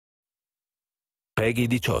Peggy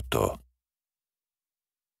 18.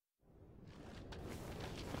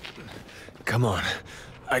 Come on,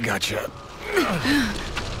 I gotcha.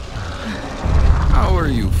 How are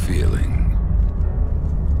you feeling?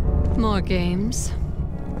 More games?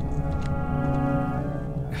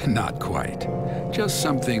 Not quite. Just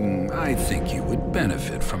something I think you would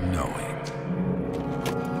benefit from knowing.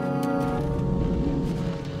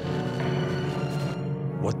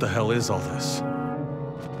 What the hell is all this?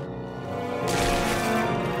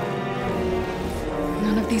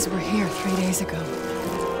 None of these were here 3 days ago.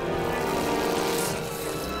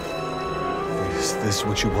 Is this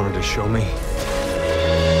what you wanted to show me?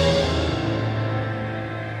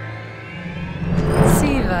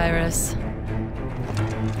 Sea virus.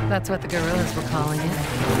 That's what the guerrillas were calling it.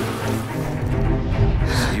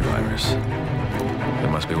 Sea virus. That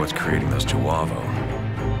must be what's creating those Chihuahua.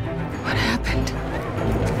 What happened?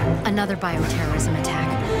 Another bioterrorism attack.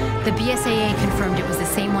 The BSAA confirmed it was the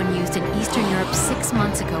same one used in Eastern Europe 6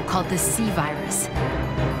 months ago, called the sea virus.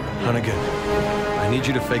 Hunnigan, I need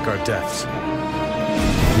you to fake our deaths.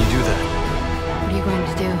 Can you do that? What are you going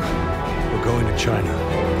to do? We're going to China.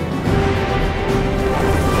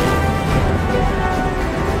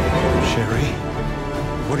 Sherry,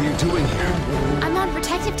 what are you doing here? I'm on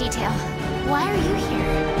protective detail. Why are you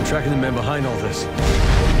here? I'm tracking the men behind all this.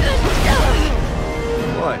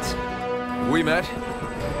 What? We met?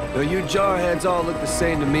 No, you jarheads all look the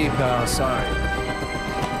same to me, pal. Sorry.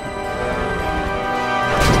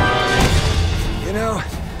 You know,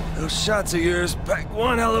 those shots of yours pack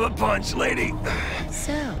one hell of a punch, lady.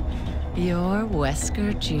 So, you're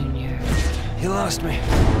Wesker Jr. You lost me.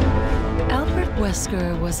 Albert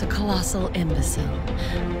Wesker was a colossal imbecile.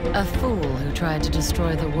 A fool who tried to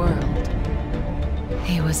destroy the world.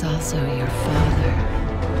 He was also your father,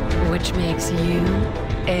 which makes you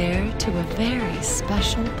heir to a very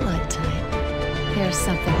special blood type. Here's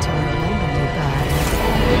something to remember you by.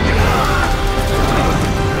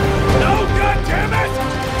 No, goddammit!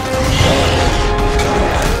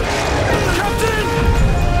 Captain!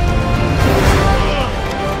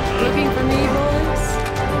 Looking for me, boys?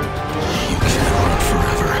 You can't run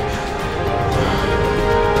forever.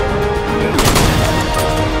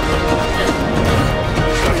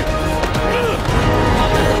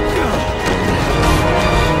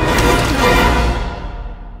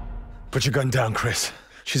 Put your gun down, Chris.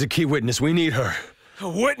 She's a key witness. We need her. A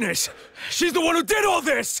witness? She's the one who did all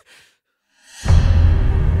this!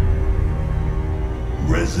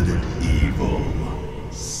 Resident